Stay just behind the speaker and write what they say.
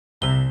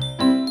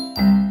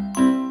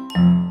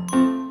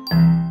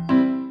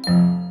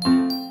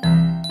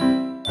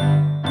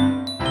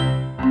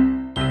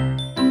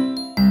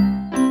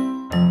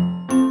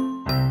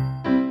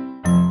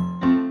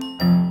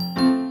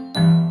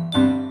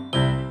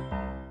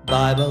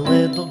I'm a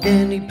little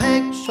guinea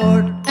pig,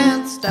 short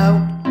and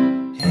stout.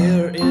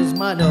 Here is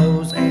my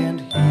nose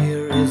and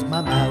here is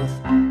my mouth.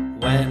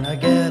 When I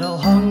get all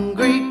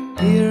hungry,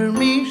 hear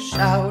me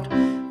shout.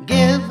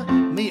 Give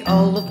me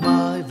all of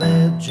my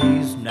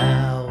veggies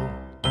now.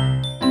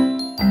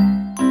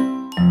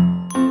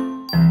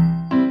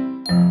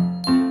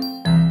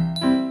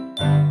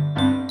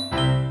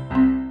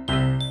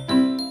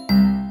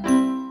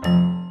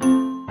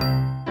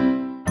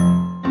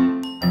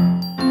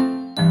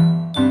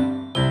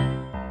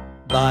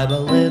 I'm a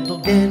little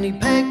guinea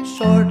pig,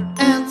 short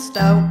and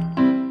stout.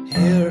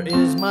 Here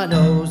is my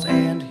nose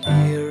and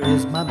here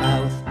is my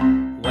mouth.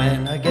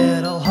 When I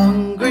get all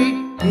hungry,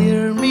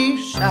 hear me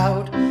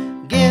shout.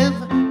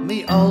 Give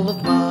me all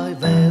of my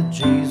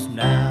veggies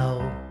now.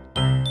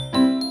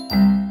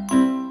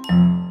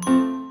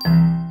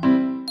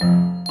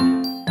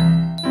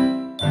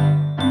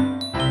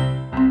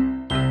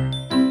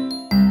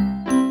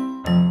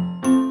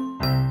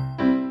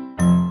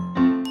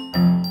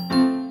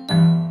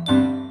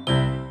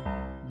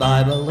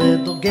 I'm a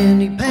little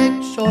guinea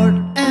pig, short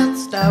and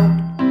stout.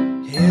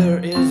 Here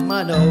is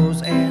my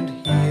nose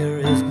and here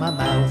is my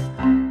mouth.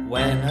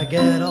 When I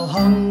get all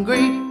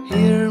hungry,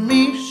 hear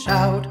me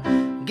shout.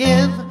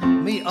 Give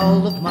me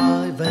all of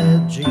my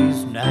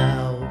veggies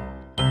now.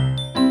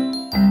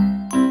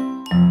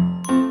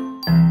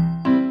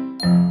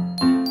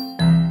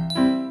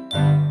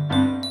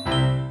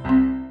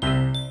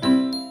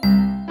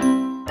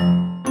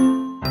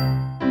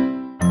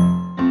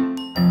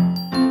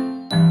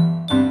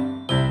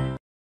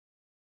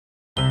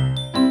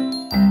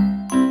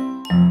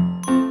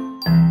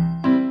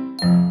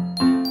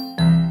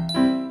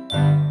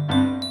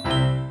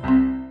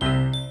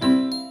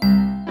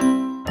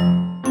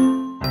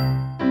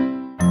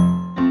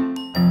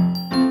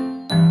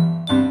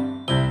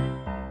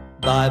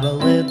 I'm a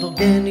little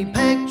guinea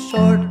pig,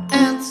 short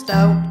and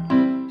stout.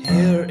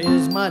 Here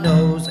is my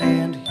nose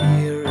and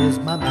here is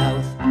my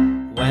mouth.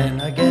 When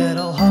I get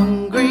all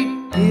hungry,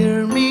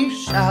 hear me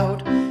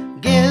shout.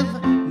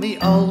 Give me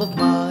all of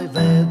my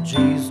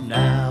veggies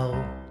now.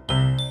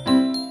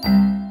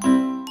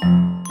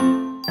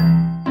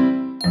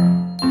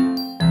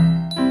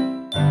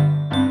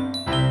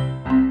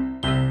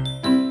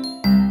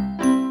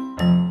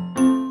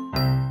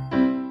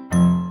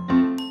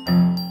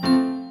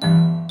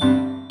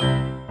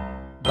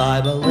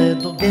 I'm a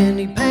little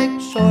guinea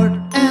pig, short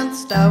and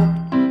stout.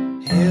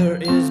 Here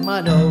is my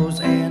nose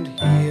and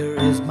here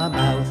is my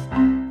mouth.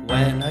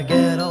 When I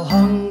get all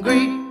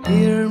hungry,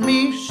 hear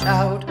me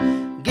shout.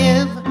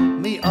 Give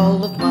me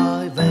all of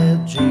my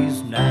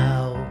veggies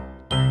now.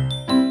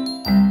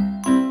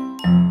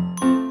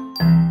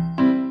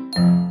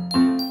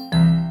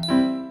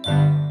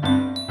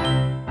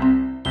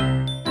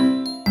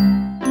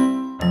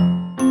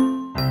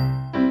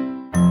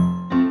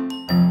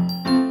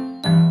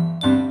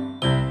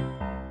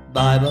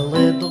 I'm a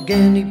little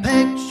guinea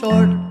pig,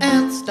 short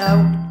and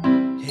stout.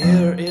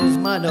 Here is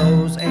my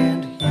nose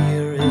and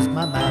here is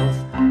my mouth.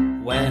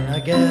 When I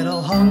get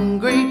all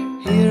hungry,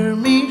 hear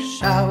me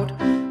shout.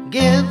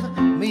 Give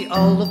me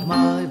all of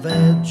my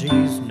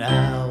veggies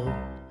now.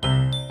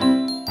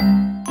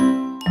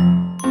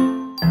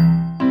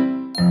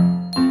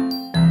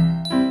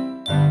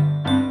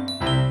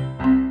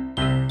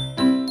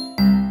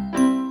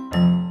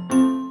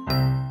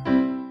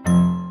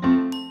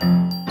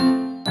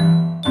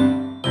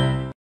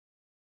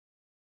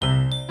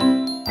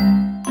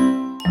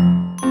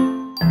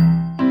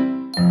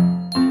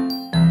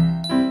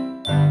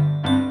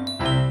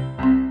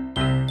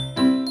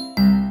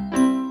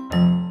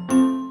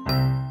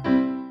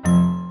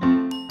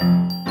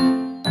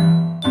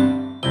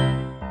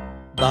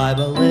 I'm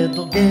a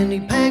little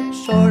guinea pig,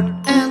 short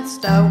and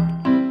stout.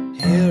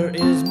 Here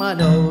is my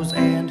nose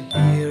and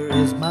here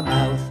is my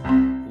mouth.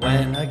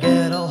 When I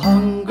get all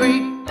hungry,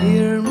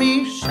 hear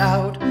me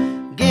shout.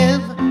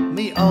 Give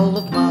me all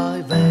of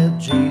my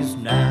veggies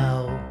now.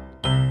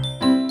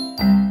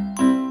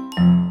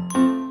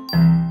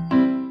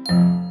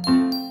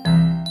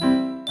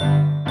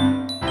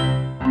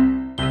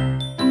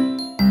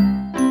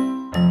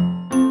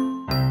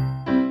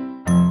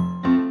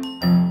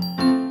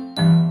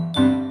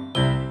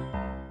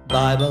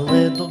 I'm a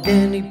little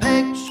guinea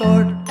pig,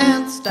 short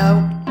and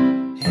stout.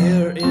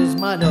 Here is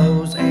my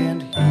nose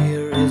and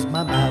here is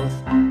my mouth.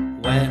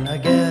 When I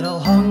get all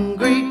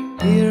hungry,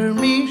 hear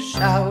me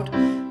shout.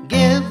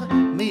 Give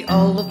me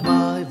all of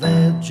my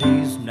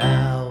veggies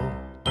now.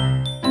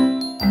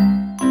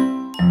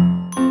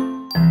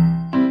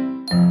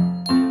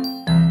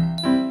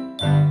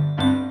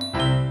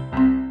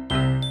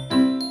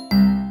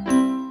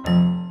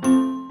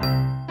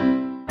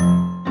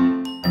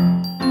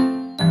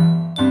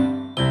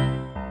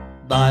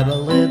 I'm a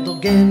little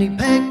guinea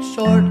pig,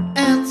 short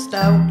and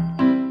stout.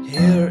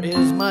 Here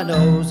is my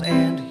nose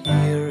and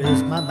here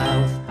is my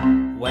mouth.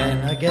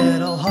 When I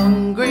get all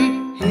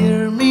hungry,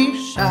 hear me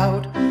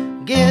shout.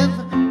 Give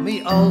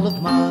me all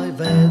of my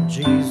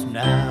veggies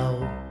now.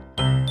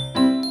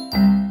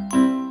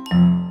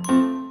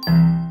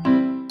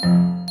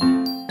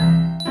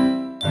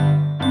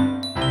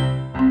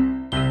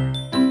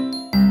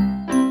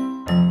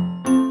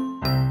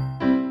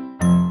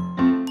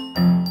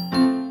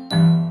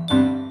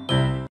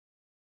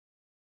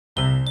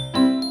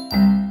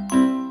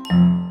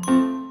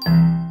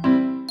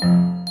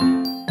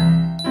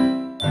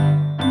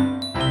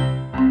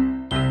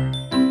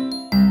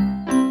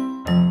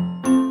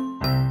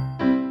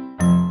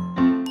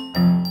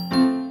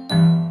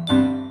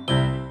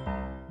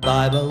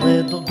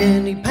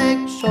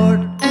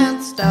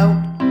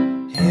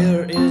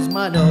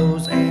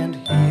 nose and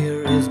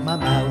here is my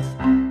mouth.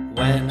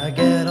 When I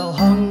get all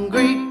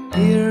hungry,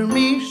 hear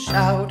me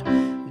shout.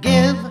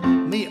 Give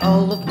me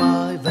all of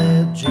my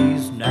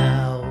veggies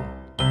now.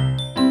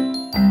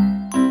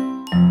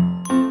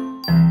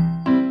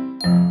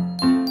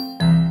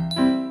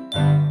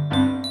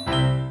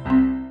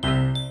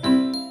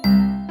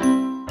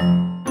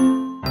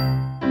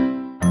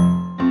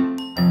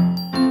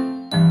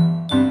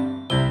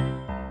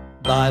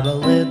 I'm a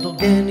little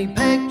guinea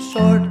pig,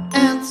 short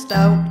and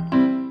stout.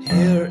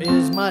 Here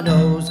is my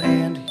nose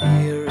and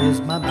here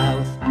is my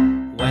mouth.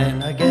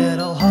 When I get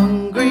all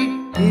hungry,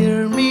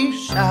 hear me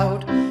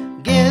shout.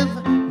 Give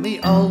me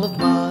all of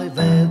my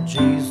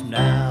veggies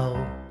now.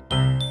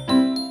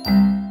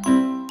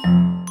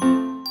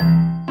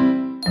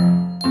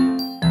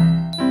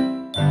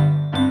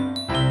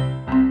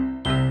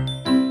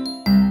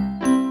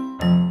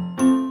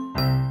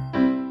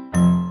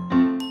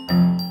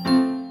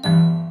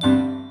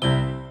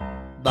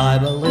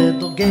 I'm a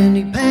little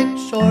guinea pig,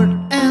 short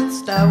and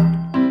stout.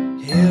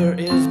 Here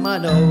is my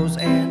nose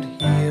and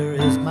here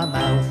is my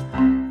mouth.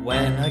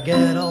 When I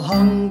get all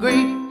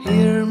hungry,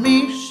 hear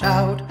me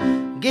shout.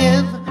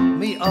 Give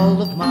me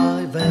all of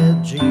my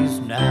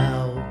veggies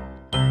now.